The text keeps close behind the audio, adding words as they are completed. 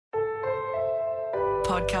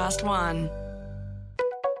Podcast One.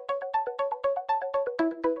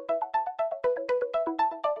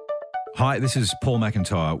 Hi, this is Paul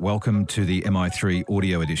McIntyre. Welcome to the MI3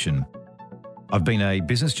 Audio Edition. I've been a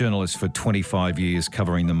business journalist for 25 years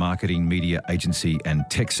covering the marketing, media, agency and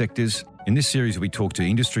tech sectors. In this series, we talk to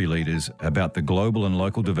industry leaders about the global and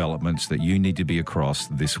local developments that you need to be across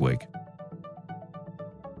this week.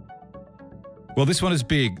 Well, this one is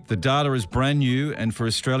big. The data is brand new, and for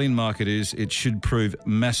Australian marketers, it should prove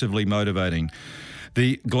massively motivating.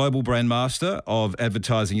 The Global Brand Master of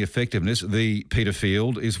Advertising Effectiveness, the Peter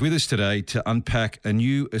Field, is with us today to unpack a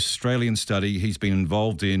new Australian study he's been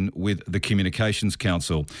involved in with the Communications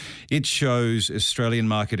Council. It shows Australian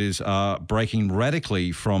marketers are breaking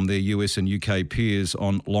radically from their US and UK peers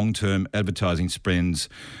on long-term advertising spends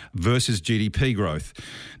versus GDP growth.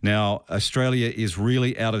 Now, Australia is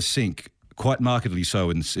really out of sync. Quite markedly so,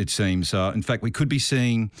 it seems. In fact, we could be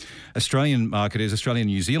seeing Australian and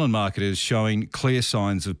New Zealand marketers showing clear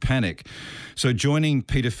signs of panic. So joining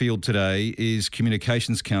Peter Field today is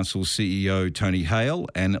Communications Council CEO Tony Hale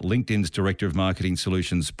and LinkedIn's Director of Marketing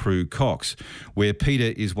Solutions, Prue Cox, where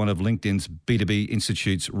Peter is one of LinkedIn's B2B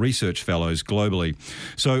Institute's research fellows globally.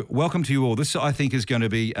 So welcome to you all. This, I think, is going to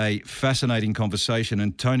be a fascinating conversation.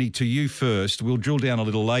 And Tony, to you first. We'll drill down a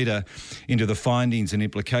little later into the findings and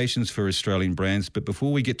implications for Australian brands. But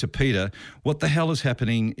before we get to Peter, what the hell is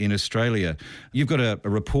happening in Australia? You've got a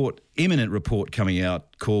imminent report coming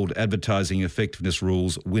out called Advertising Effectiveness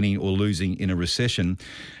Rules, Winning or Losing in a Recession.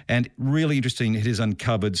 And really interesting, it has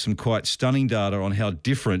uncovered some quite stunning data on how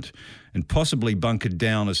different and possibly bunkered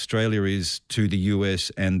down Australia is to the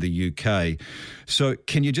US and the UK. So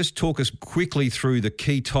can you just talk us quickly through the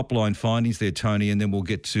key top-line findings there, Tony, and then we'll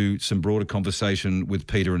get to some broader conversation with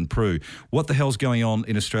Peter and Prue. What the hell's going on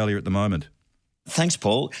in Australia at the moment? Thanks,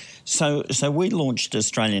 Paul. So we launched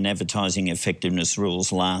Australian Advertising Effectiveness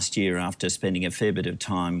Rules last year after spending a fair bit of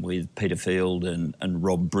time with Peter Field and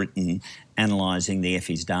Rob Britton analysing the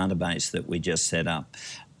Effie's database that we just set up.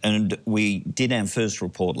 And we did our first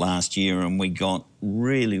report last year and we got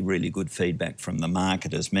really, really good feedback from the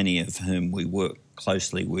marketers, many of whom we work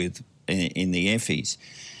closely with in the Effies.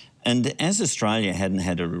 And as Australia hadn't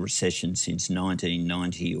had a recession since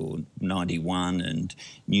 1990 or 91 and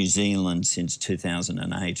New Zealand since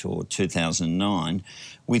 2008 or 2009,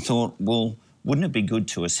 we thought, well, wouldn't it be good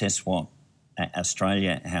to assess how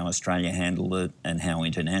Australia handled it and how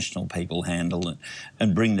international people handle it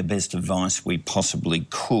and bring the best advice we possibly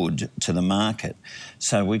could to the market.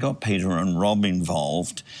 So we got Peter and Rob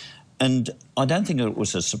involved. And I don't think it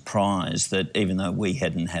was a surprise that even though we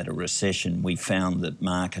hadn't had a recession, we found that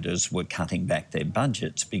marketers were cutting back their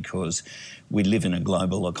budgets because we live in a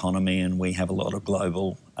global economy and we have a lot of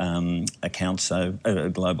global accounts,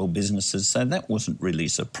 global businesses. So that wasn't really a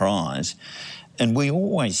surprise. And we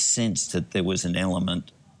always sensed that there was an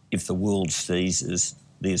element, if the world seizes,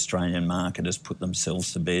 the Australian marketers put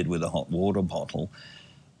themselves to bed with a hot water bottle.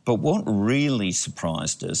 But what really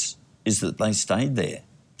surprised us is that they stayed there.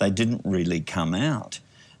 They didn't really come out.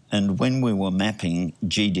 And when we were mapping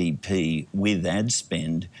GDP with ad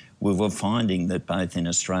spend, we were finding that both in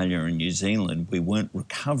Australia and New Zealand, we weren't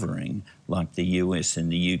recovering like the US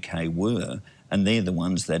and the UK were, and they're the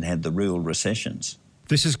ones that had the real recessions.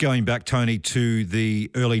 This is going back, Tony, to the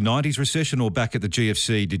early 90s recession or back at the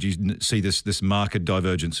GFC? Did you see this market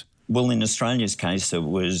divergence? Well, in Australia's case, it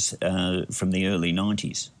was from the early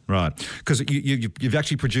 90s. Right, because you've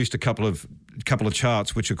actually produced a couple of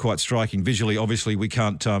charts which are quite striking visually. Obviously, we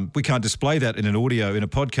can't display that in an audio in a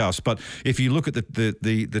podcast. But if you look at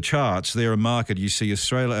the charts, they're a market. You see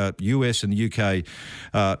Australia, US, and the UK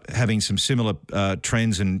having some similar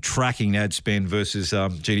trends and tracking ad spend versus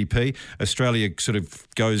GDP. Australia sort of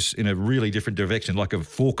goes in a really different direction, like a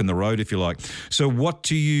fork in the road, if you like. So, what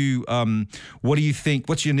do you think?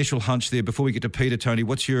 What's your initial hunch there? Before we get to Peter, Tony,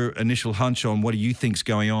 what's your initial hunch on what do you think's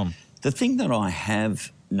going on? The thing that I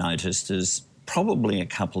have noticed is probably a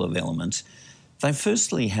couple of elements. They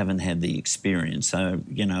firstly haven't had the experience. So,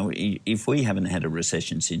 if we haven't had a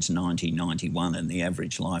recession since 1991 and the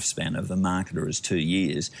average lifespan of a marketer is 2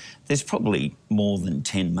 years, there's probably more than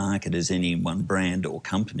 10 marketers in any one brand or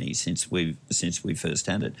company since we first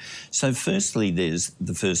had it. So firstly, there's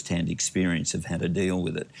the first-hand experience of how to deal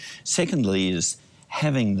with it. Secondly is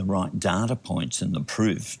having the right data points and the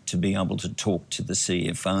proof to be able to talk to the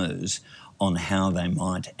CFOs on how they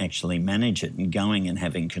might actually manage it, and going and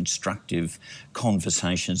having constructive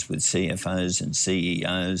conversations with CFOs and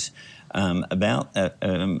CEOs about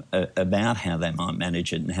how they might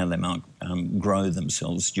manage it and how they might grow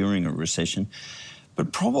themselves during a recession.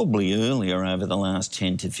 But probably earlier, over the last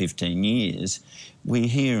 10 to 15 years, we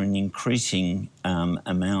hear an increasing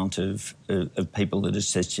amount of people that are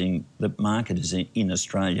assessing that marketers in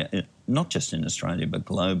Australia, not just in Australia but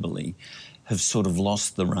globally, have sort of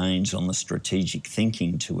lost the reins on the strategic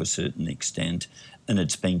thinking to a certain extent, and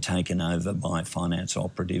it's been taken over by finance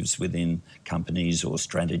operatives within companies or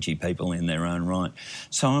strategy people in their own right.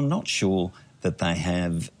 So I'm not sure that they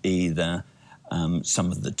have either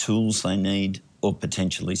some of the tools they need or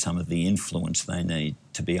potentially some of the influence they need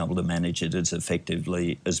to be able to manage it as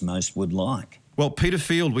effectively as most would like. Well, Peter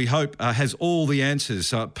Field, we hope, has all the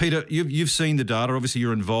answers. Peter, you've seen the data. Obviously,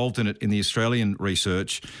 you're involved in it in the Australian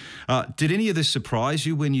research. Did any of this surprise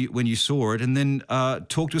you when you saw it? And then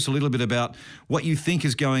talk to us a little bit about what you think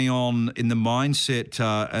is going on in the mindset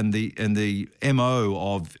and the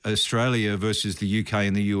MO of Australia versus the UK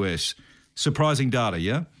and the US. Surprising data,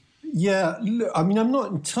 yeah? Yeah, look, I mean, I'm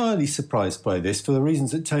not entirely surprised by this for the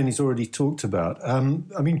reasons that Tony's already talked about. I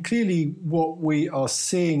mean, clearly what we are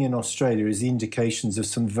seeing in Australia is the indications of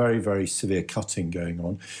some very, very severe cutting going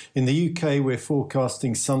on. In the UK, we're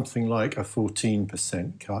forecasting something like a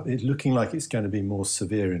 14% cut. It's looking like it's going to be more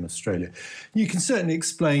severe in Australia. You can certainly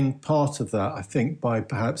explain part of that, I think, by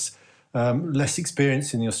perhaps less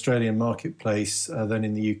experience in the Australian marketplace than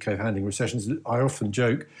in the UK of handling recessions. I often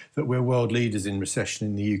joke that we're world leaders in recession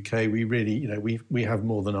in the UK. We really, we have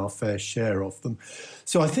more than our fair share of them.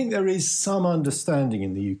 So I think there is some understanding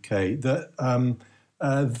in the UK that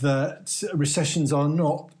that recessions are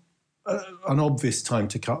not an obvious time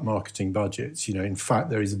to cut marketing budgets. In fact,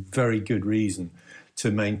 there is a very good reason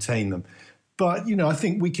to maintain them. But, I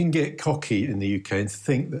think we can get cocky in the UK and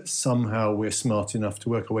think that somehow we're smart enough to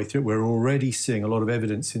work our way through it. We're already seeing a lot of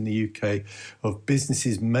evidence in the UK of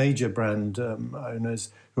businesses, major brand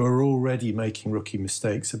owners, who are already making rookie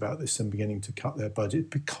mistakes about this and beginning to cut their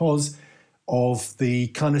budget because of the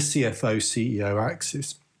kind of CFO-CEO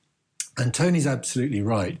axis. And Tony's absolutely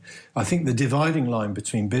right. I think the dividing line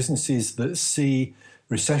between businesses that see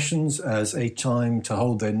recessions as a time to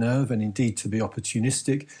hold their nerve and indeed to be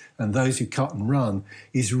opportunistic, and those who cut and run,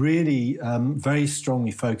 is really very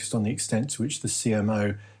strongly focused on the extent to which the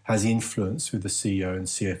CMO has influence with the CEO and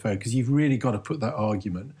CFO, because you've really got to put that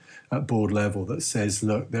argument at board level that says,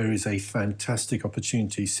 look, there is a fantastic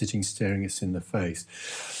opportunity sitting staring us in the face.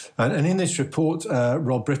 And in this report,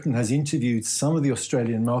 Rob Britton has interviewed some of the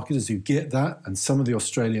Australian marketers who get that and some of the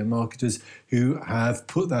Australian marketers who have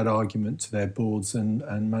put that argument to their boards and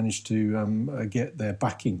managed to get their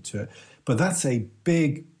backing to it. But that's a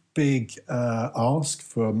big ask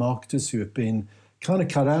for marketers who have been kind of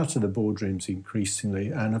cut out of the boardrooms increasingly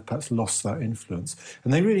and have perhaps lost that influence.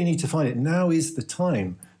 And they really need to find it. Now is the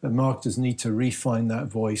time that marketers need to refine that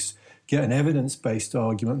voice, get an evidence-based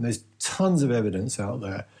argument. And there's tons of evidence out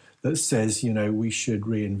there that says, we should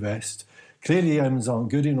reinvest. Clearly, the omens aren't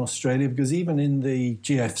good in Australia because even in the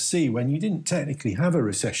GFC, when you didn't technically have a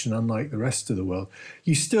recession, unlike the rest of the world,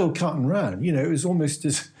 you still cut and ran. It was almost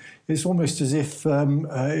as if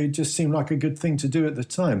it just seemed like a good thing to do at the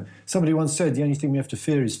time. Somebody once said the only thing we have to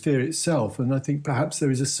fear is fear itself, and I think perhaps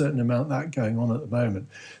there is a certain amount of that going on at the moment,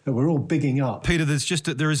 that we're all bigging up. Peter,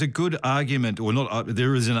 there is a good argument, or not,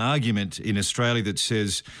 there is an argument in Australia that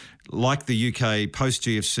says, like the UK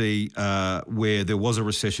post-GFC, where there was a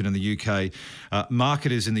recession in the UK,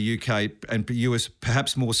 marketers in the UK and US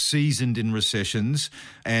perhaps more seasoned in recessions,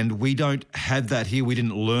 and we don't have that here. We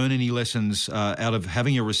didn't learn any lessons out of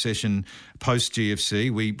having a recession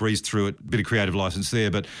post-GFC. We breezed through it, a bit of creative license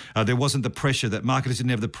there, but there wasn't the pressure, that marketers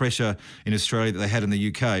didn't have the pressure in Australia that they had in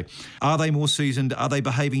the UK. Are they more seasoned? Are they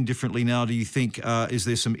behaving differently now, do you think? Is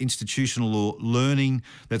there some institutional or learning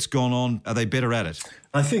that's gone on? Are they better at it?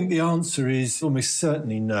 I think the answer is almost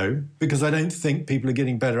certainly no, because I don't think people are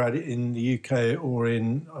getting better at it in the UK or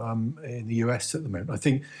in the US at the moment. I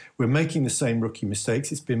think we're making the same rookie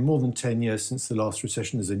mistakes. It's been more than 10 years since the last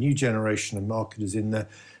recession. There's a new generation of marketers in there.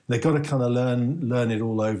 They've got to kind of learn it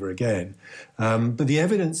all over again. But the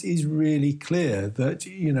evidence is really clear that,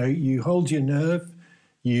 you hold your nerve,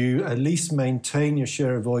 you at least maintain your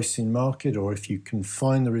share of voice in market, or if you can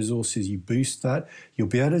find the resources, you boost that. You'll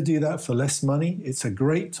be able to do that for less money. It's a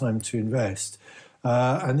great time to invest.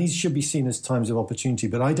 And these should be seen as times of opportunity.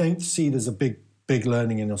 But I don't see there's a big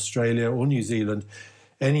learning in Australia or New Zealand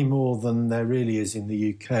any more than there really is in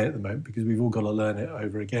the UK at the moment, because we've all got to learn it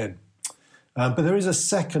over again. But there is a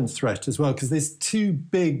second threat as well, because there's two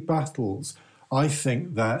big battles I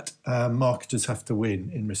think that marketers have to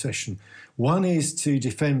win in recession. One is to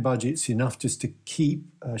defend budgets enough just to keep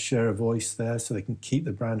a share of voice there so they can keep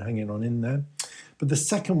the brand hanging on in there. But the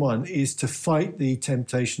second one is to fight the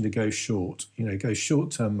temptation to go short, go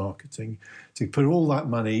short-term marketing, to put all that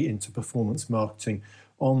money into performance marketing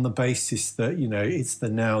on the basis that, it's the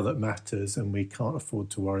now that matters and we can't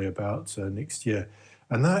afford to worry about next year.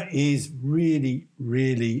 And that is really,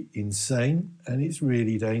 really insane, and it's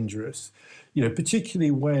really dangerous.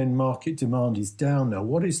 Particularly when market demand is down now.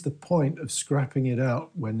 What is the point of scrapping it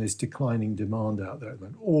out when there's declining demand out there?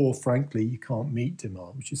 Or, frankly, you can't meet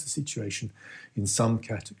demand, which is the situation in some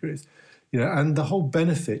categories. And the whole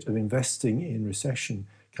benefit of investing in recession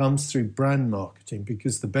comes through brand marketing,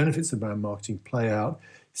 because the benefits of brand marketing play out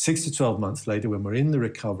 6 to 12 months later when we're in the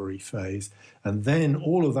recovery phase. And then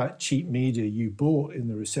all of that cheap media you bought in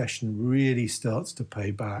the recession really starts to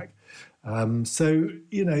pay back. So,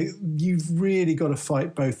 you've really got to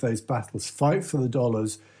fight both those battles. Fight for the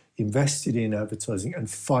dollars invested in advertising and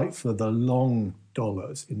fight for the long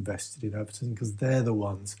dollars invested in advertising, because they're the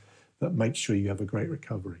ones that make sure you have a great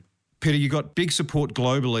recovery. Peter, you got big support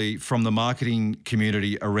globally from the marketing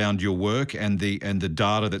community around your work and the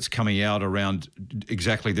data that's coming out around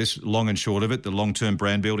exactly this, long and short of it, the long-term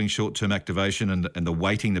brand building, short-term activation and the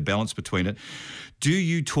weighting, the balance between it. Do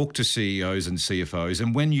you talk to CEOs and CFOs?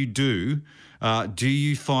 And when you do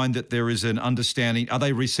you find that there is an understanding? Are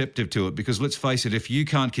they receptive to it? Because let's face it, if you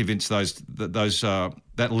can't convince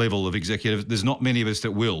that level of executive, there's not many of us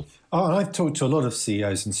that will. Oh, I've talked to a lot of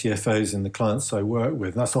CEOs and CFOs and the clients I work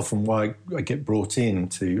with. That's often why I get brought in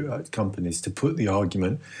to companies to put the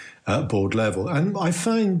argument at board level. And I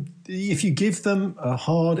find if you give them a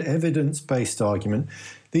hard evidence-based argument,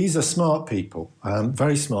 these are smart people,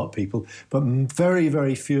 very smart people, but very,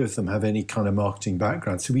 very few of them have any kind of marketing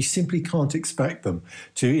background. So we simply can't expect them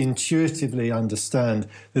to intuitively understand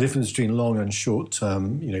the difference between long and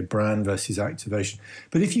short-term, brand versus activation.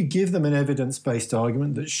 But if you give them an evidence-based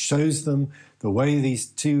argument that shows them the way these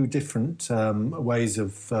two different ways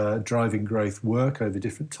of driving growth work over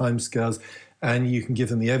different timescales, and you can give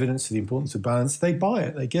them the evidence of the importance of balance, they buy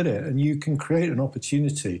it, they get it, and you can create an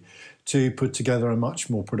opportunity to put together a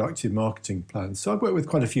much more productive marketing plan. So I've worked with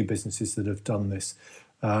quite a few businesses that have done this,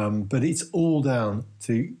 but it's all down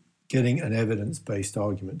to getting an evidence-based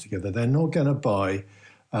argument together. They're not going to buy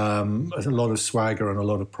a lot of swagger and a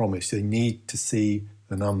lot of promise. They need to see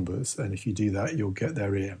the numbers, and if you do that, you'll get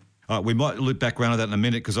their ear. We might loop back around to that in a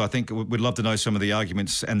minute, because I think we'd love to know some of the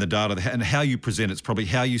arguments and the data and how you present it. It's probably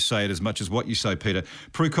how you say it as much as what you say, Peter.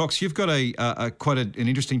 Prue Cox, you've got quite an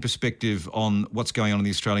interesting perspective on what's going on in the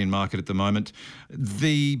Australian market at the moment.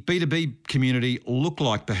 The B2B community look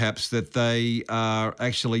like perhaps that they are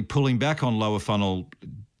actually pulling back on lower funnel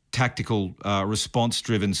tactical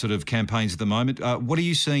response-driven sort of campaigns at the moment. What are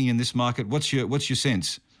you seeing in this market? What's your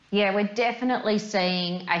sense? Yeah, we're definitely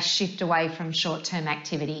seeing a shift away from short-term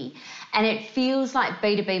activity. And it feels like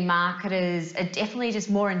B2B marketers are definitely just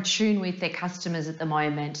more in tune with their customers at the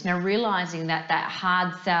moment. Now, realising that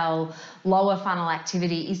hard sell, lower funnel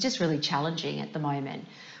activity is just really challenging at the moment.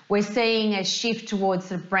 We're seeing a shift towards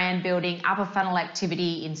sort of brand building, upper funnel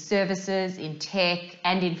activity in services, in tech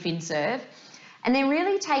and in FinServe. And they're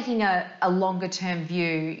really taking a longer term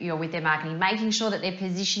view, with their marketing, making sure that they're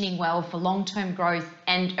positioning well for long-term growth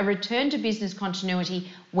and a return to business continuity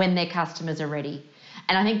when their customers are ready.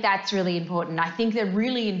 And I think that's really important. I think they're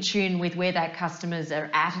really in tune with where their customers are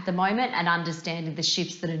at the moment and understanding the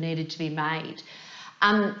shifts that are needed to be made.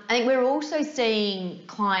 I think we're also seeing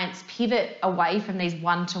clients pivot away from these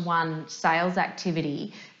one-to-one sales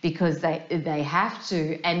activity because they have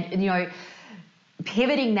to. And,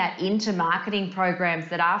 pivoting that into marketing programs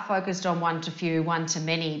that are focused on one to few, one to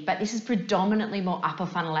many, but this is predominantly more upper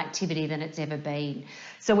funnel activity than it's ever been.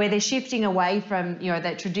 So where they're shifting away from,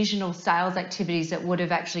 that traditional sales activities that would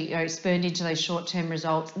have actually, spurned into those short-term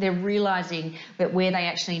results, they're realising that where they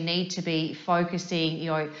actually need to be focusing,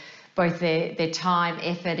 both their time,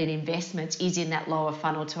 effort and investments is in that lower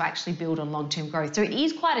funnel to actually build on long-term growth. So it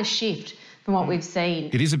is quite a shift from what we've seen.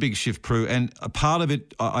 It is a big shift, Prue, and a part of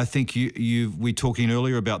it, I think we talking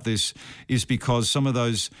earlier about this, is because some of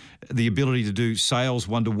the ability to do sales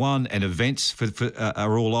one-to-one and events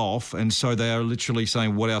are all off, and so they are literally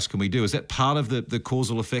saying, what else can we do? Is that part of the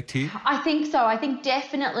causal effect here? I think so. I think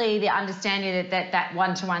definitely the understanding that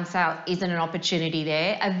one-to-one sales isn't an opportunity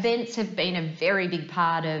there. Events have been a very big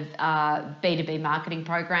part of B2B marketing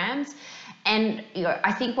programs. And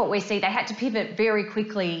I think what we see, they had to pivot very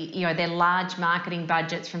quickly, their large marketing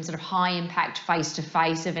budgets from sort of high impact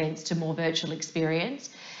face-to-face events to more virtual experience.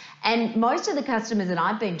 And most of the customers that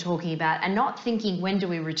I've been talking about are not thinking, when do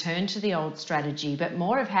we return to the old strategy, but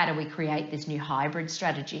more of how do we create this new hybrid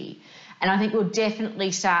strategy. And I think we'll definitely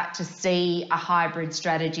start to see a hybrid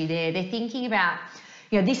strategy there. They're thinking about,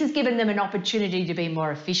 This has given them an opportunity to be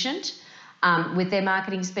more efficient with their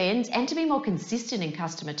marketing spends and to be more consistent in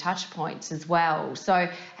customer touch points as well. So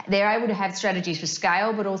they're able to have strategies for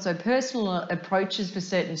scale, but also personal approaches for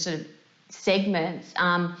certain sort of segments.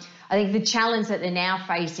 I think the challenge that they're now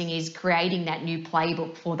facing is creating that new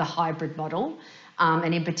playbook for the hybrid model,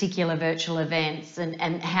 and in particular virtual events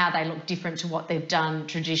and how they look different to what they've done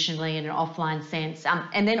traditionally in an offline sense.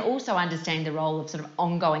 And then also understanding the role of sort of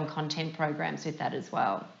ongoing content programs with that as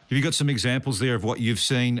well. Have you got some examples there of what you've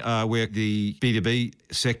seen where the B2B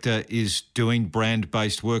sector is doing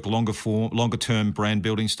brand-based work, longer-term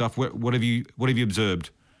brand-building stuff? What have you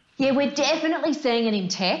observed? Yeah, we're definitely seeing it in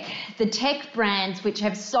tech. The tech brands, which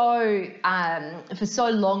have for so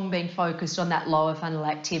long been focused on that lower funnel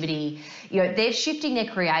activity, they're shifting their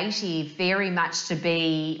creative very much to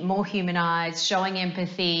be more humanised, showing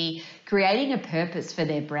empathy, creating a purpose for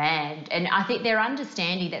their brand. And I think they're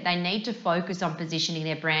understanding that they need to focus on positioning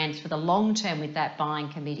their brands for the long term with that buying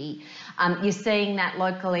committee. You're seeing that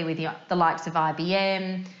locally with the likes of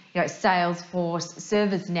IBM, Salesforce,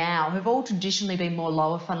 ServiceNow, who've all traditionally been more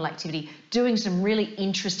lower funnel activity, doing some really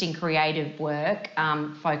interesting creative work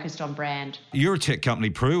focused on brand. You're a tech company,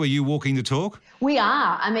 Prue. Are you walking the talk? We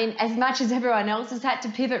are. I mean, as much as everyone else has had to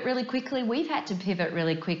pivot really quickly, we've had to pivot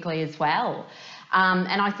really quickly as well.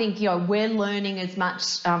 And I think, we're learning as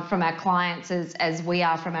much from our clients as we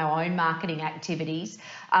are from our own marketing activities.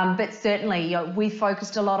 But certainly, we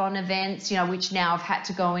focused a lot on events, which now have had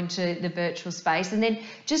to go into the virtual space, and then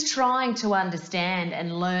just trying to understand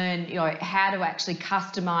and learn, how to actually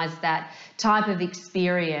customise that type of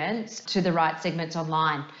experience to the right segments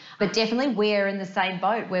online. But definitely we're in the same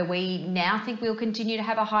boat where we now think we'll continue to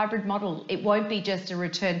have a hybrid model. It won't be just a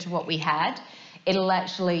return to what we had. It'll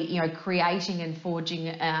actually, creating and forging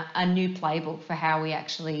a new playbook for how we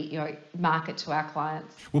actually, market to our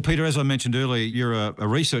clients. Well, Peter, as I mentioned earlier, you're a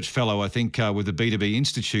research fellow, I think, with the B2B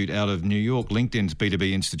Institute out of New York, LinkedIn's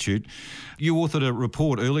B2B Institute. You authored a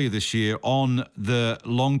report earlier this year on the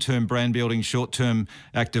long-term brand building, short-term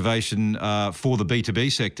activation for the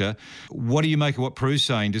B2B sector. What do you make of what Prue's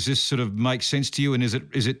saying? Does this sort of make sense to you? And is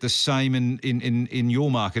it the same in your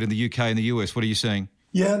market in the UK and the US? What are you seeing?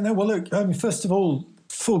 Yeah, no, well, look, first of all,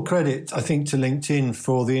 full credit, I think, to LinkedIn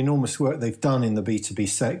for the enormous work they've done in the B2B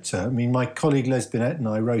sector. I mean, my colleague Les Binet and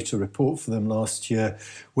I wrote a report for them last year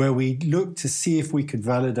where we looked to see if we could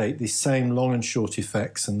validate the same long and short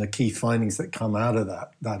effects and the key findings that come out of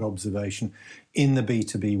that observation in the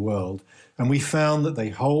B2B world. And we found that they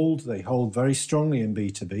hold very strongly in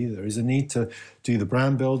B2B. There is a need to do the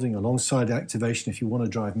brand building alongside activation if you want to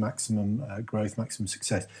drive maximum growth, maximum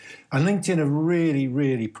success. And LinkedIn have really,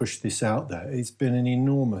 really pushed this out there. It's been an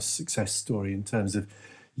enormous success story in terms of,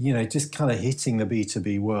 just kind of hitting the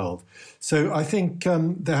B2B world. So I think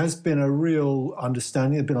there has been a real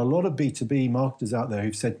understanding. There have been a lot of B2B marketers out there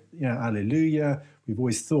who've said, hallelujah, we've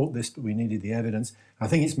always thought this, but we needed the evidence. I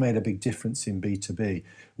think it's made a big difference in B2B.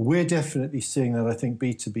 We're definitely seeing that. I think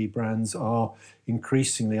B2B brands are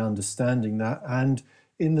increasingly understanding that and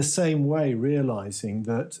in the same way realising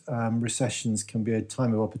that recessions can be a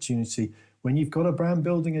time of opportunity when you've got a brand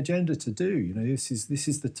building agenda to do. This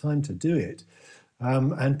is the time to do it.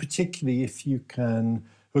 And particularly if you can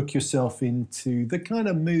hook yourself into the kind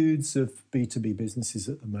of moods of B2B businesses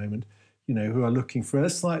at the moment, who are looking for a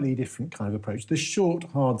slightly different kind of approach. The short,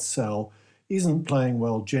 hard sell isn't playing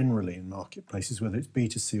well generally in marketplaces, whether it's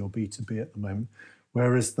B2C or B2B at the moment,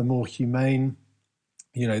 whereas the more humane,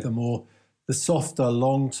 the softer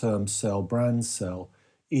long-term sell, brand sell,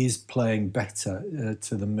 is playing better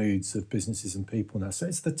to the moods of businesses and people now. So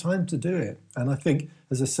it's the time to do it. And I think,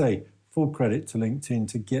 as I say, full credit to LinkedIn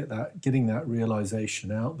to getting that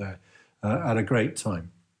realization out there at a great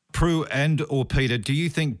time. Prue or Peter, do you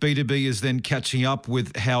think B2B is then catching up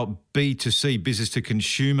with how B2C, business to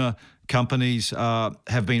consumer companies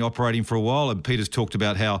have been operating for a while? And Peter's talked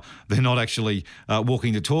about how they're not actually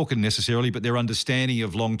walking the talk necessarily, but their understanding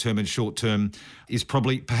of long-term and short-term is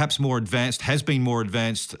probably perhaps more advanced, has been more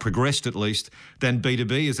advanced, progressed at least, than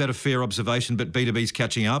B2B. Is that a fair observation, but B2B's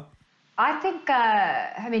catching up? I think,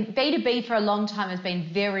 B2B for a long time has been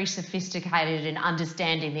very sophisticated in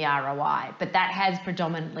understanding the ROI, but that has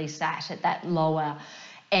predominantly sat at that lower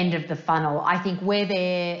end of the funnel. I think where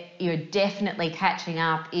they're definitely catching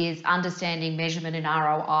up is understanding measurement and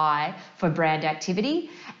ROI for brand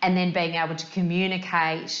activity and then being able to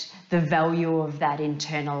communicate the value of that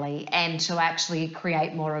internally and to actually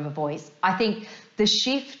create more of a voice. I think the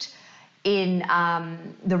shift in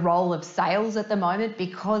the role of sales at the moment,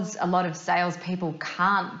 because a lot of salespeople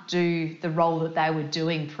can't do the role that they were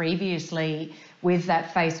doing previously with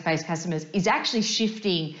that face-to-face customers, is actually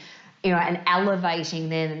shifting and elevating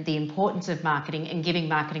then the importance of marketing and giving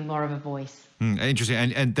marketing more of a voice. Interesting.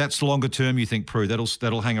 And that's longer term, you think, Prue?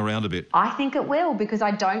 That'll hang around a bit. I think it will, because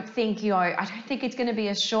I don't think it's going to be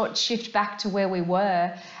a short shift back to where we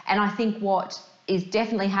were. And I think what is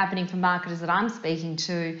definitely happening for marketers that I'm speaking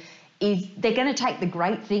to is they're going to take the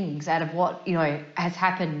great things out of what, has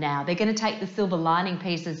happened now. They're going to take the silver lining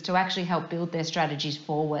pieces to actually help build their strategies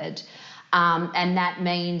forward. And that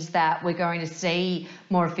means that we're going to see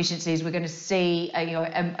more efficiencies. We're going to see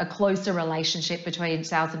a closer relationship between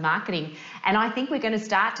sales and marketing. And I think we're going to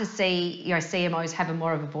start to see CMOs have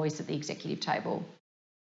more of a voice at the executive table.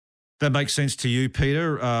 That makes sense to you,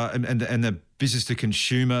 Peter, and the business to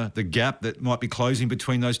consumer, the gap that might be closing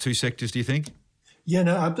between those two sectors, do you think? Yeah,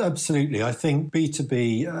 no, absolutely. I think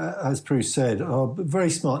B2B, as Prue said, are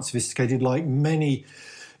very smart, sophisticated, like many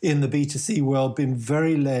in the B2C world, been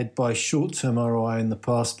very led by short-term ROI in the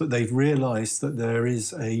past, but they've realised that there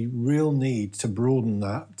is a real need to broaden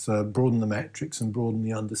that, broaden the metrics and broaden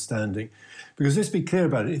the understanding. Because let's be clear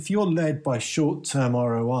about it, if you're led by short-term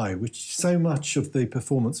ROI, which so much of the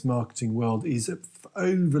performance marketing world is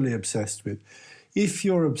overly obsessed with, if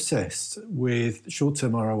you're obsessed with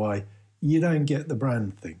short-term ROI, you don't get the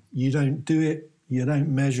brand thing. You don't do it, you don't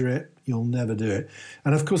measure it, you'll never do it.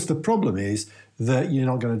 And of course, the problem is that you're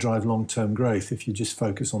not going to drive long-term growth if you just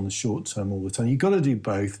focus on the short term all the time. You've got to do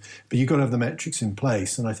both, but you've got to have the metrics in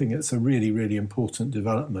place. And I think it's a really, really important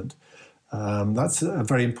development. That's a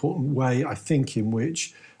very important way, I think, in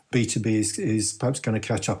which B2B is perhaps going to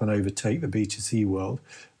catch up and overtake the B2C world,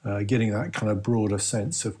 getting that kind of broader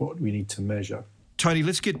sense of what we need to measure. Tony,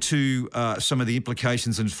 let's get to some of the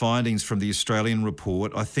implications and findings from the Australian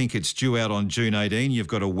report. I think it's due out on June 18. You've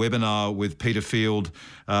got a webinar with Peter Field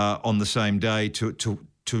on the same day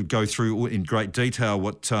to go through in great detail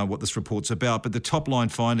what this report's about. But the top line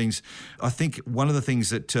findings, I think one of the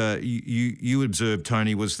things that you observed,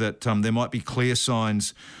 Tony, was that there might be clear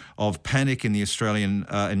signs of panic in the Australian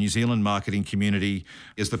and New Zealand marketing community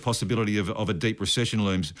as the possibility of a deep recession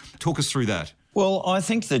looms. Talk us through that. Well, I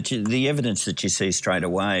think that the evidence that you see straight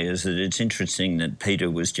away is that it's interesting that Peter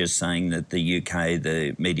was just saying that the UK,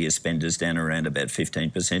 the media spend is down around about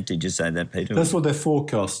 15%. Did you say that, Peter? That's what they're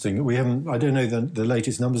forecasting. I don't know the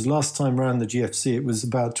latest numbers. Last time around the GFC, it was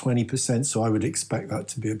about 20%, so I would expect that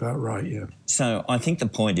to be about right, yeah. So I think the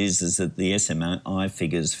point is that the SMI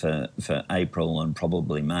figures for April and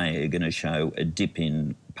probably May are going to show a dip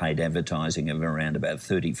in paid advertising of around about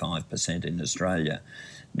 35% in Australia.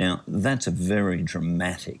 Now, that's a very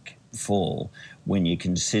dramatic fall when you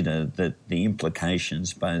consider that the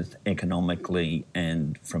implications, both economically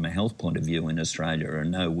and from a health point of view in Australia, are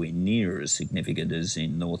nowhere near as significant as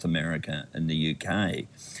in North America and the UK.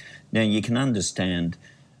 Now, you can understand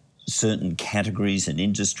certain categories and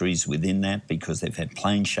industries within that because they've had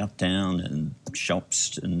planes shut down and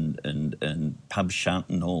shops and pubs shut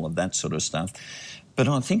and all of that sort of stuff. But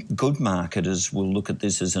I think good marketers will look at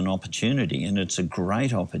this as an opportunity, and it's a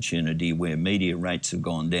great opportunity where media rates have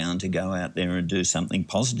gone down to go out there and do something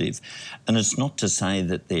positive. And it's not to say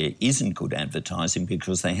that there isn't good advertising,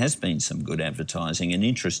 because there has been some good advertising. And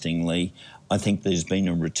interestingly, I think there's been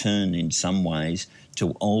a return in some ways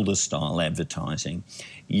to older style advertising.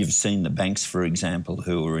 You've seen the banks, for example,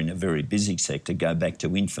 who are in a very busy sector, go back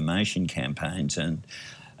to information campaigns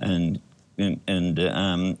and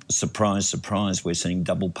surprise, surprise, we're seeing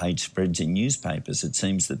double-page spreads in newspapers. It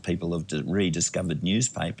seems that people have rediscovered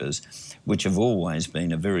newspapers, which have always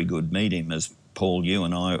been a very good medium, as Paul, you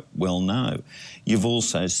and I well know. You've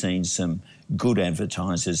also seen some good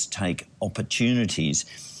advertisers take opportunities,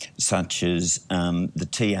 such as the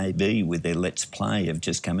TAB with their Let's Play have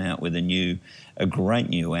just come out with a great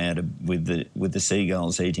new ad with the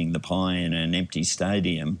seagulls eating the pie in an empty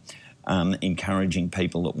stadium, encouraging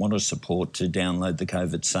people that want to support to download the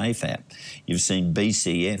COVID Safe app. You've seen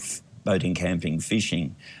BCF, Boating, Camping,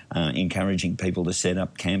 Fishing, encouraging people to set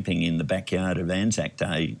up camping in the backyard of Anzac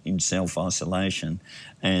Day in self-isolation,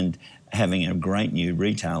 and having a great new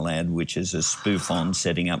retail ad, which is a spoof on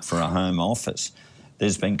setting up for a home office.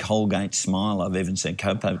 There's been Colgate Smile, I've even seen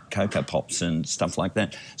Cocoa Pops and stuff like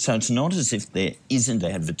that. So it's not as if there isn't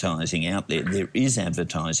advertising out there. There is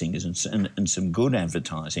advertising and some good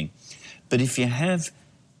advertising. But if you have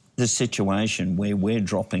the situation where we're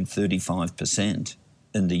dropping 35%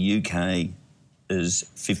 and the UK is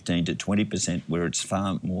 15 to 20%, where it's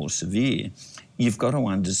far more severe, you've got to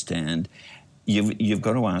understand, you've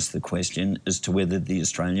got to ask the question as to whether the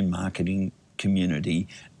Australian marketing community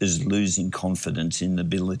is losing confidence in the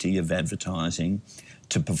ability of advertising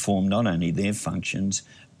to perform not only their functions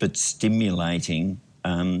but stimulating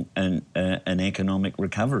an economic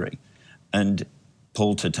recovery. And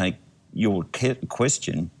Paul, to take your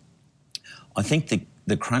question, I think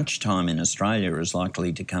the crunch time in Australia is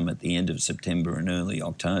likely to come at the end of September and early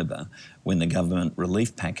October, when the government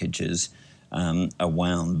relief packages are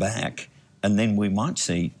wound back, and then we might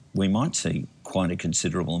see quite a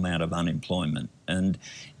considerable amount of unemployment. And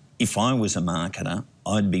if I was a marketer,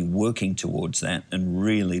 I'd be working towards that and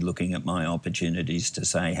really looking at my opportunities to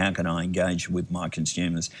say, how can I engage with my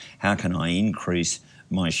consumers? How can I increase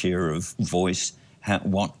my share of voice?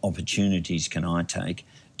 What opportunities can I take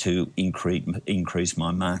to increase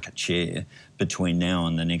my market share between now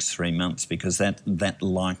and the next 3 months? Because that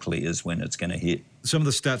likely is when it's going to hit. Some of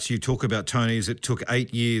the stats you talk about, Tony, is it took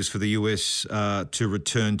 8 years for the US to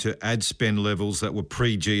return to ad spend levels that were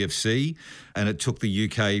pre-GFC, and it took the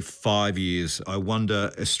UK 5 years. I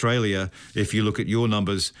wonder, Australia, if you look at your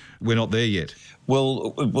numbers, we're not there yet.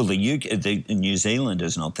 Well, New Zealand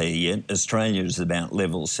is not there yet. Australia is about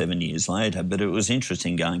level 7 years later. But it was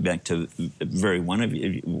interesting going back to one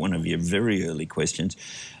of your very early questions.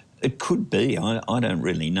 It could be, I don't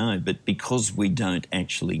really know, but because we don't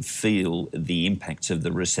actually feel the impacts of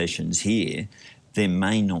the recessions here, there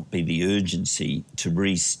may not be the urgency to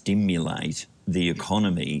re-stimulate the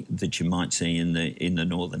economy that you might see in the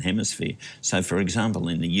Northern Hemisphere. So, for example,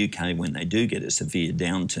 in the UK, when they do get a severe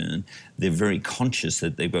downturn, they're very conscious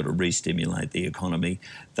that they've got to re-stimulate the economy.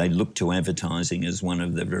 They look to advertising as one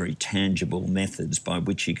of the very tangible methods by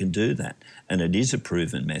which you can do that. And it is a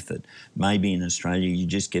proven method. Maybe in Australia you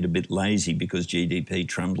just get a bit lazy because GDP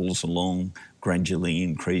trundles along, gradually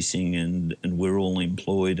increasing, and we're all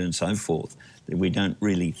employed and so forth. We don't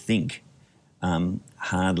really think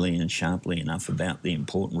hardly and sharply enough about the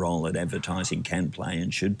important role that advertising can play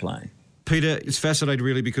and should play. Peter, it's fascinating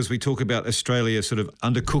really because we talk about Australia sort of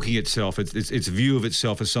undercooking itself. Its view of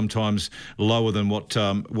itself is sometimes lower than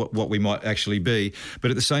what we might actually be.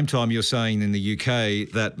 But at the same time, you're saying in the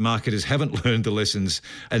UK that marketers haven't learned the lessons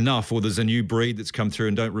enough, or there's a new breed that's come through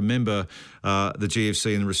and don't remember the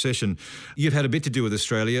GFC and the recession. You've had a bit to do with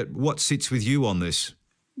Australia. What sits with you on this?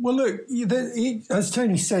 Well, look, as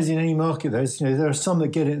Tony says, in any market, there are some that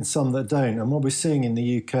get it and some that don't. And what we're seeing in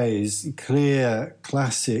the UK is clear,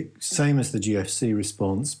 classic, same as the GFC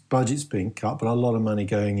response, budgets being cut, but a lot of money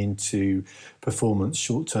going into performance,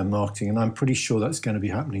 short-term marketing. And I'm pretty sure that's going to be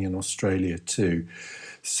happening in Australia too.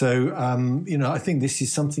 So, I think this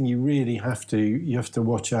is something you really have to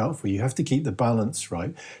watch out for. You have to keep the balance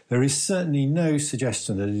right. There is certainly no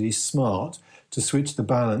suggestion that it is smart to switch the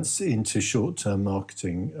balance into short-term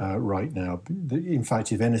marketing right now. In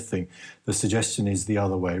fact, if anything, the suggestion is the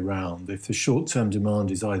other way around. If the short-term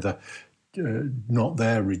demand is either not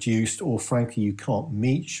there, reduced, or frankly you can't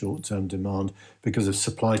meet short-term demand because of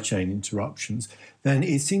supply chain interruptions, then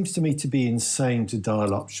it seems to me to be insane to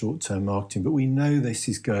dial up short-term marketing. But we know this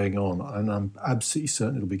is going on, and I'm absolutely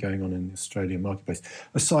certain it'll be going on in the Australian marketplace.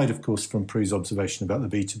 Aside, of course, from Prue's observation about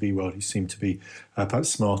the B2B world, who seem to be perhaps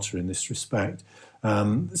smarter in this respect. I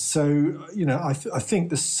think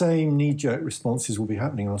the same knee-jerk responses will be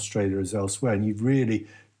happening in Australia as elsewhere, and you've really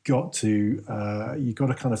got to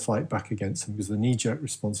kind of fight back against them because the knee-jerk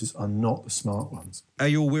responses are not the smart ones. Are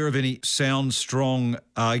you aware of any sound, strong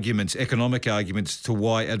arguments, economic arguments, to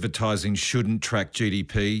why advertising shouldn't track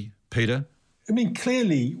GDP, Peter? I mean,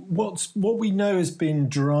 clearly, what we know has been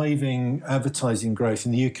driving advertising growth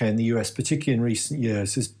in the UK and the US, particularly in recent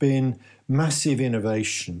years, has been massive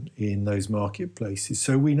innovation in those marketplaces.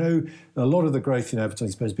 So we know a lot of the growth in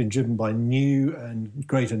advertising has been driven by new and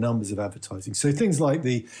greater numbers of advertising. So things like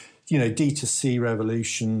the, D2C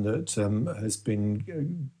revolution that has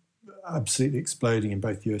been absolutely exploding in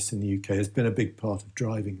both the US and the UK has been a big part of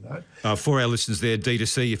driving that. For our listeners there,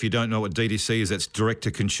 D2C, if you don't know what D2C is, that's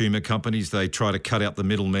direct-to-consumer companies. They try to cut out the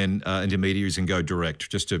middlemen, intermediaries, and go direct,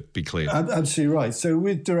 just to be clear. Absolutely right. So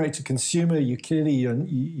with direct-to-consumer,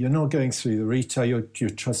 you're not going through the retail,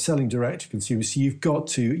 you're selling direct-to-consumer, so you've got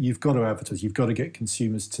to advertise, you've got to get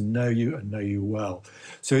consumers to know you and know you well.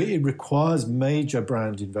 So it requires major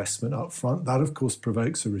brand investment up front. That, of course,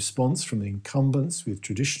 provokes a response from the incumbents with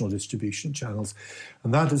traditional distribution channels.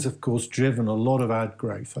 And that has, of course, driven a lot of ad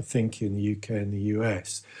growth, I think, in the UK and the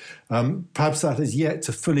US. Perhaps that has yet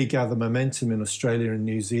to fully gather momentum in Australia and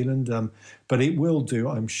New Zealand, but it will do,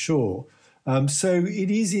 I'm sure. So it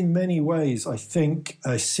is in many ways, I think,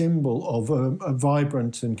 a symbol of a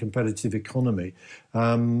vibrant and competitive economy.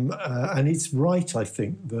 And it's right, I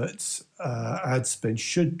think, that ad spend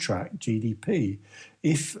should track GDP.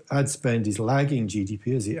 If ad spend is lagging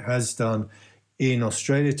GDP, as it has done in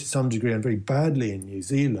Australia to some degree and very badly in New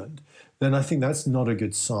Zealand, then I think that's not a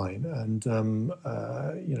good sign. And,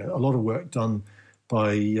 a lot of work done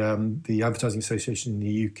by the Advertising Association in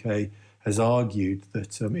the UK has argued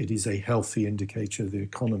that it is a healthy indicator of the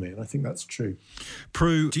economy, and I think that's true.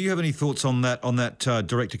 Prue, do you have any thoughts on that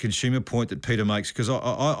direct-to-consumer point that Peter makes? Because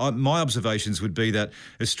my observations would be that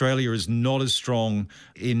Australia is not as strong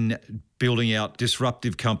in building out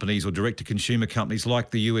disruptive companies or direct-to-consumer companies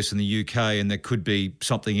like the US and the UK, and there could be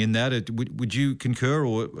something in that. Would you concur,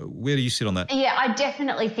 or where do you sit on that? Yeah, I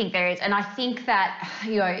definitely think there is. And I think that,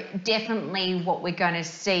 definitely what we're going to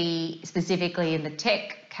see specifically in the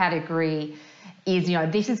tech category is,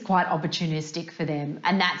 this is quite opportunistic for them.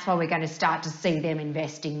 And that's why we're going to start to see them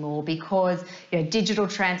investing more, because, digital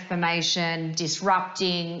transformation,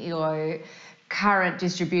 disrupting, current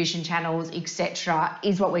distribution channels, etc.,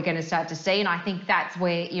 is what we're going to start to see. And I think that's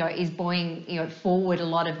where, is buoying, forward a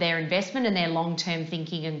lot of their investment and their long-term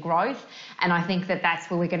thinking and growth. And I think that that's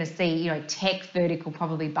where we're going to see, tech vertical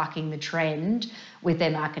probably bucking the trend with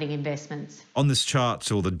their marketing investments. On this chart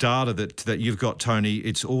or the data that you've got, Tony,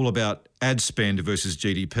 it's all about ad spend versus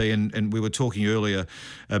GDP. And we were talking earlier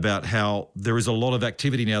about how there is a lot of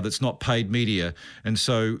activity now that's not paid media. And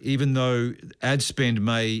so even though ad spend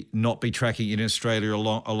may not be tracking in Australia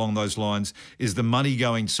along those lines, is the money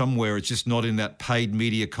going somewhere? It's just not in that paid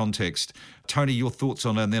media context. Tony, your thoughts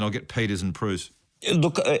on that, and then I'll get Peter's and Prue's.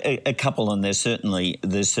 Look, a couple, and there's certainly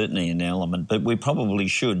an element, but we probably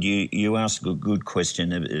should. You asked a good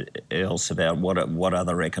question else about what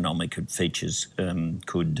other economic features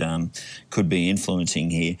could be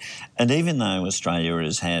influencing here, and even though Australia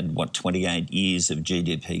has had 28 years of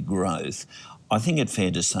GDP growth, I think it's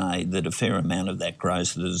fair to say that a fair amount of that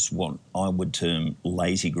growth is what I would term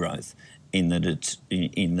lazy growth. In that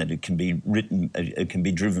it can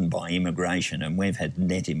be driven by immigration, and we've had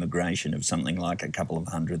net immigration of something like a couple of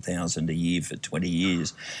 100,000 a year for 20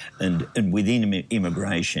 years, and within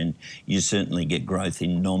immigration you certainly get growth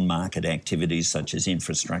in non-market activities such as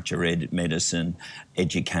infrastructure, medicine,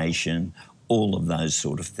 education, all of those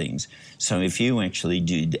sort of things. So if you actually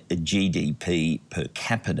did a GDP per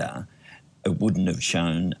capita, it wouldn't have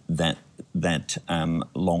shown that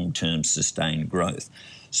long-term sustained growth.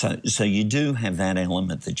 So you do have that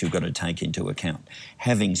element that you've got to take into account.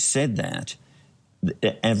 Having said that,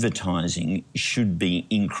 advertising should be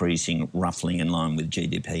increasing roughly in line with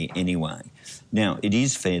GDP anyway. Now, it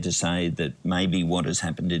is fair to say that maybe what has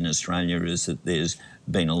happened in Australia is that there's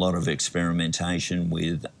been a lot of experimentation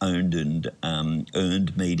with owned and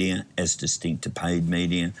earned media as distinct to paid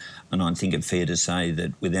media. And I think it's fair to say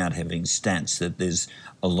that without having stats, that there's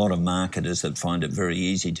a lot of marketers that find it very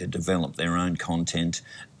easy to develop their own content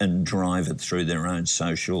and drive it through their own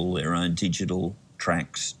social, their own digital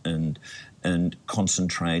tracks, and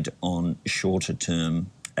concentrate on shorter-term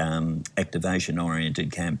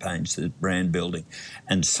activation-oriented campaigns, the brand building.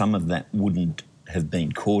 And some of that wouldn't have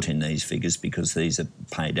been caught in these figures because these are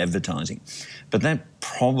paid advertising. But that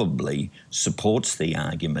probably supports the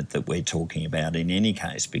argument that we're talking about in any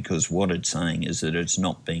case, because what it's saying is that it's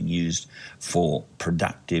not being used for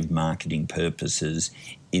productive marketing purposes,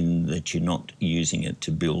 in that you're not using it to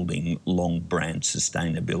building long brand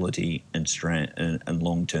sustainability and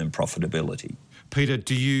long-term profitability. Peter,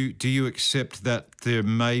 do you accept that there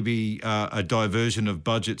may be a diversion of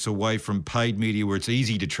budgets away from paid media where it's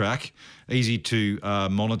easy to track, easy to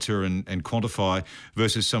monitor and quantify,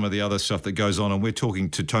 versus some of the other stuff that goes on? And we're talking,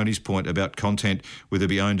 to Tony's point, about content, whether it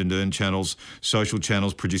be owned and earned channels, social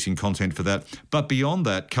channels, producing content for that. But beyond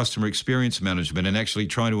that, customer experience management and actually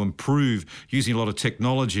trying to improve, using a lot of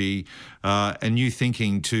technology and new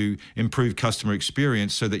thinking to improve customer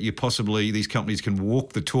experience so that these companies can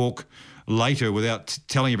walk the talk later without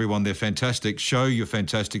telling everyone they're fantastic, show you're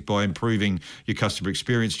fantastic by improving your customer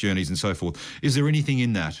experience journeys and so forth. Is there anything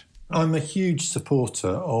in that? I'm a huge supporter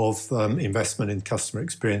of investment in customer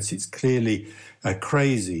experience. It's clearly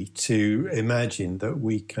crazy to imagine that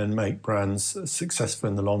we can make brands successful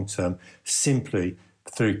in the long term simply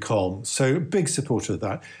through comms. So big supporter of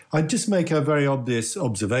that. I'd just make a very obvious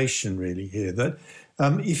observation really here that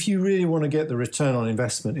if you really want to get the return on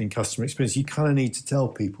investment in customer experience, you kind of need to tell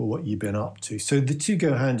people what you've been up to. So the two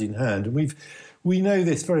go hand in hand. And we know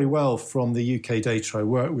this very well from the UK data I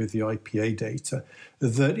work with, the IPA data,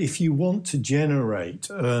 that if you want to generate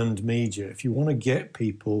earned media, if you want to get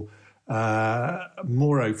people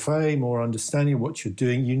more au fait, more understanding of what you're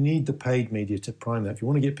doing, you need the paid media to prime that. If you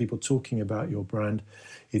want to get people talking about your brand,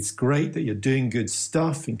 it's great that you're doing good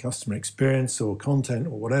stuff in customer experience or content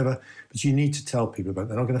or whatever, but you need to tell people about it.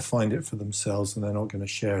 They're not going to find it for themselves and they're not going to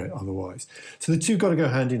share it otherwise. So the two got to go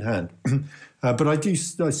hand in hand. But I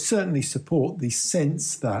certainly support the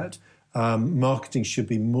sense that marketing should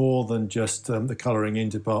be more than just the colouring in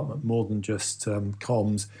department, more than just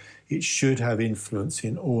comms. It should have influence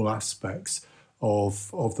in all aspects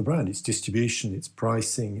of the brand. Its distribution, its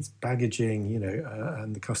pricing, its packaging,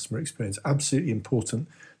 and the customer experience. Absolutely important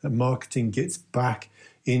that marketing gets back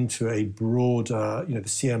into a broader, the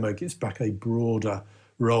CMO gets back a broader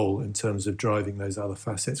role in terms of driving those other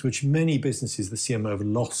facets, which many businesses, the CMO, have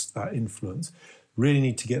lost that influence. Really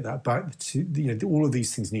need to get that back. All of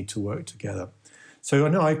these things need to work together. So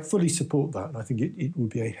I fully support that, and I think it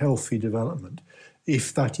would be a healthy development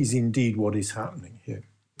if that is indeed what is happening here.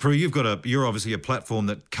 Prue, you're obviously a platform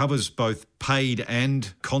that covers both paid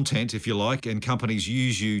and content, if you like, and companies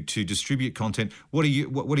use you to distribute content. What do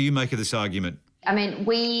you make of this argument? I mean,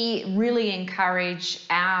 we really encourage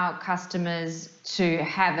our customers to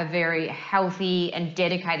have a very healthy and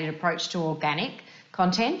dedicated approach to organic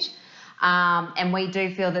content. And we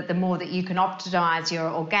do feel that the more that you can optimise your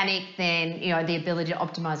organic, then, the ability to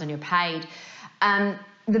optimise on your paid.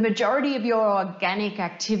 The majority of your organic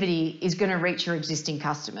activity is going to reach your existing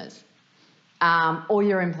customers or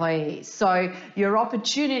your employees. So your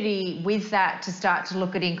opportunity with that to start to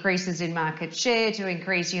look at increases in market share, to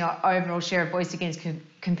increase your overall share of voice against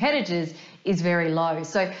competitors is very low.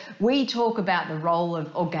 So we talk about the role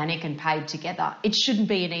of organic and paid together. It shouldn't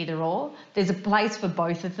be an either or. There's a place for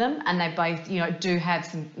both of them, and they both, do have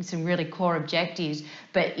some really core objectives.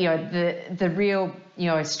 But the real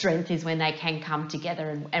strength is when they can come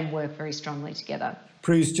together and work very strongly together.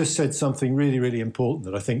 Prue's just said something really, really important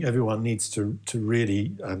that I think everyone needs to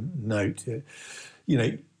really note.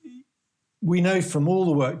 We know from all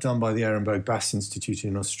the work done by the Ehrenberg Bass Institute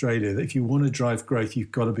in Australia that if you want to drive growth,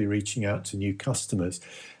 you've got to be reaching out to new customers.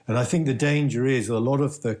 And I think the danger is a lot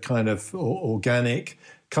of the kind of organic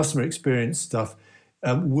customer experience stuff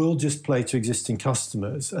will just play to existing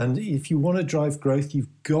customers. And if you want to drive growth,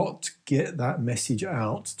 you've got to get that message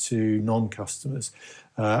out to non-customers.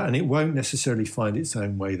 And it won't necessarily find its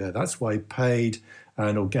own way there. That's why paid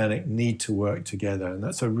and organic need to work together. And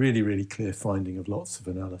that's a really, really clear finding of lots of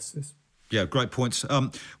analysis. Yeah, great points. We're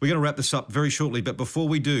going to wrap this up very shortly, but before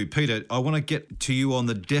we do, Peter, I want to get to you on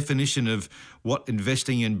the definition of what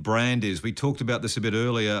investing in brand is. We talked about this a bit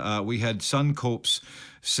earlier. We had Suncorp's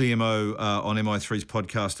CMO on MI3's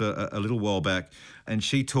podcast a little while back, and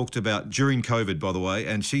she talked about, during COVID, by the way,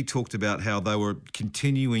 and she talked about how they were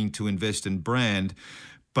continuing to invest in brand.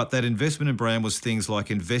 But that investment in brand was things like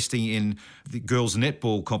investing in the girls'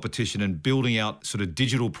 netball competition and building out sort of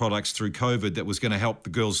digital products through COVID that was going to help the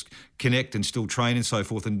girls connect and still train and so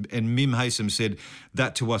forth. And Mim Haysom said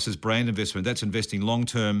that to us as brand investment. That's investing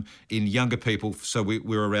long-term in younger people so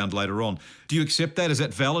we're around later on. Do you accept that? Is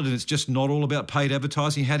that valid and it's just not all about paid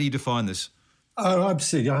advertising? How do you define this? Oh,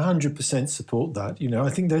 absolutely. I 100% support that. I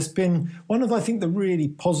think there's been one of, the really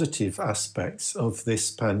positive aspects of this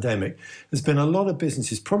pandemic. There's been a lot of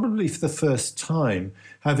businesses, probably for the first time,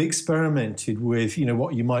 have experimented with,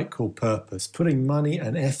 what you might call purpose, putting money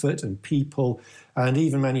and effort and people and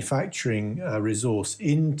even manufacturing resource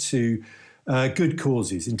into good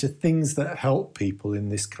causes, into things that help people in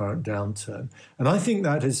this current downturn. And I think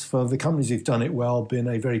that has, for the companies who've done it well, been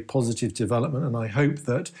a very positive development. And I hope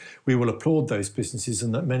that we will applaud those businesses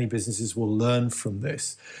and that many businesses will learn from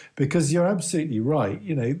this. Because you're absolutely right.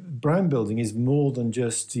 Brand building is more than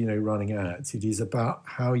just, running ads. It is about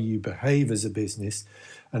how you behave as a business.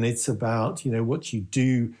 And it's about, what you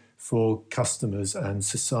do for customers and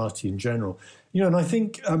society in general. And I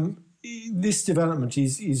think this development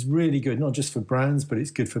is really good, not just for brands, but it's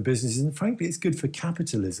good for businesses. And frankly, it's good for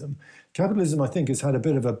capitalism. Capitalism, I think, has had a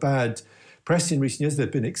bit of a bad press in recent years. There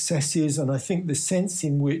have been excesses. And I think the sense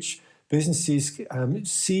in which businesses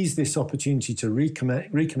seize this opportunity to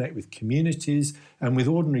reconnect with communities and with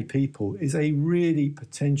ordinary people is a really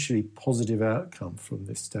potentially positive outcome from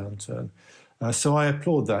this downturn. So I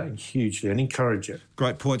applaud that hugely and encourage it.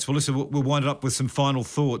 Great points. Well, listen, we'll wind it up with some final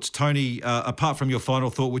thoughts. Tony, apart from your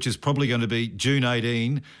final thought, which is probably going to be June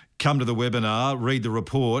 18, come to the webinar, read the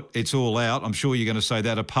report. It's all out. I'm sure you're going to say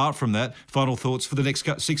that. Apart from that, final thoughts for the next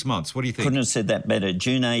 6 months. What do you think? Couldn't have said that better.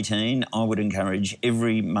 June 18, I would encourage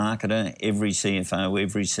every marketer, every CFO,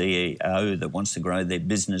 every CEO that wants to grow their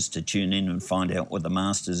business to tune in and find out what the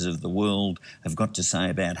masters of the world have got to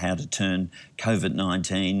say about how to turn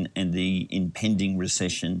COVID-19 and the impending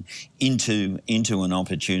recession into an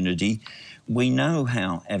opportunity. We know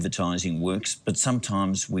how advertising works, but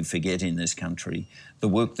sometimes we forget in this country. The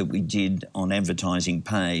work that we did on Advertising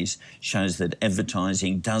Pays shows that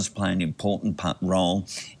advertising does play an important role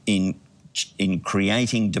in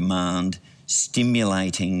creating demand,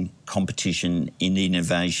 stimulating competition in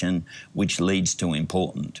innovation, which leads to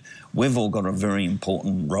important. We've all got a very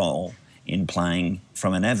important role in playing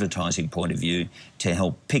from an advertising point of view to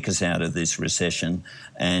help pick us out of this recession,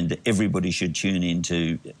 and everybody should tune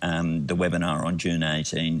into the webinar on June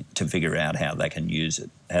 18 to figure out how they can use it,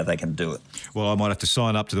 how they can do it. Well, I might have to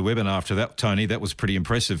sign up to the webinar after that, Tony. That was pretty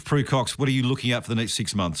impressive. Prue Cox, what are you looking at for the next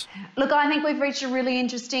 6 months? Look, I think we've reached a really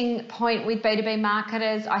interesting point with B2B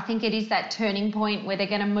marketers. I think it is that turning point where they're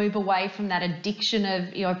going to move away from that addiction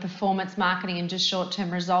of performance marketing and just short-term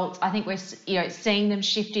results. I think we're seeing them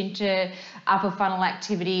shift into upper funnel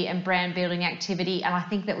activity and brand building activity, and I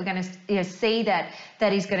think that we're going to see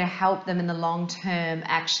that is going to help them in the long term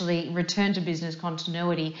actually return to business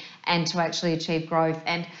continuity and to actually achieve growth.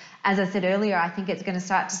 And as I said earlier, I think it's going to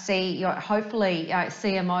start to see, hopefully,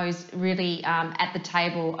 CMOs really at the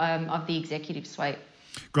table of the executive suite.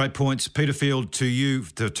 Great points. Peter Field, to you,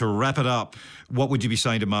 to wrap it up, what would you be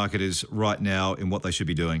saying to marketers right now in what they should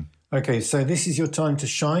be doing? Okay, so this is your time to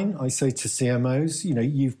shine. I say to CMOs,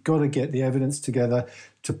 you've got to get the evidence together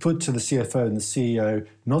to put to the CFO and the CEO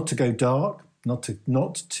not to go dark,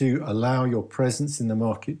 not to allow your presence in the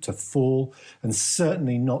market to fall, and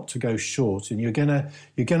certainly not to go short. And you're gonna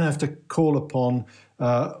have to call upon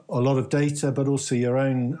a lot of data, but also your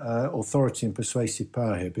own authority and persuasive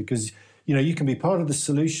power here, because you can be part of the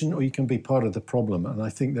solution or you can be part of the problem. And I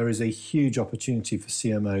think there is a huge opportunity for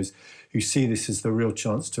CMOs who see this as the real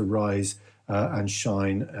chance to rise and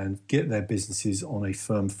shine and get their businesses on a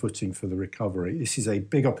firm footing for the recovery. This is a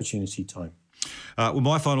big opportunity time. Well,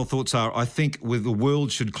 my final thoughts are, I think the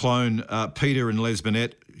world should clone Peter and Les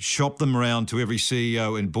Binet, shop them around to every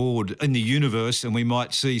CEO and board in the universe, and we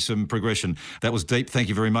might see some progression. That was deep. Thank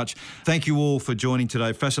you very much. Thank you all for joining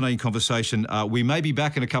today. Fascinating conversation. We may be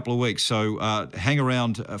back in a couple of weeks, so hang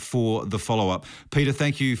around for the follow-up. Peter,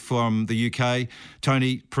 thank you from the UK.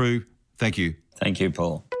 Tony, Prue, thank you. Thank you,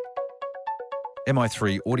 Paul.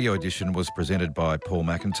 MI3 Audio Edition was presented by Paul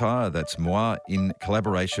McIntyre, that's moi, in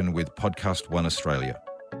collaboration with Podcast One Australia.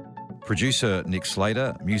 Producer Nick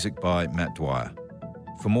Slater, music by Matt Dwyer.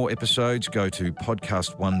 For more episodes, go to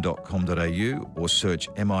podcastone.com.au or search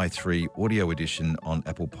MI3 Audio Edition on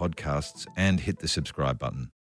Apple Podcasts and hit the subscribe button.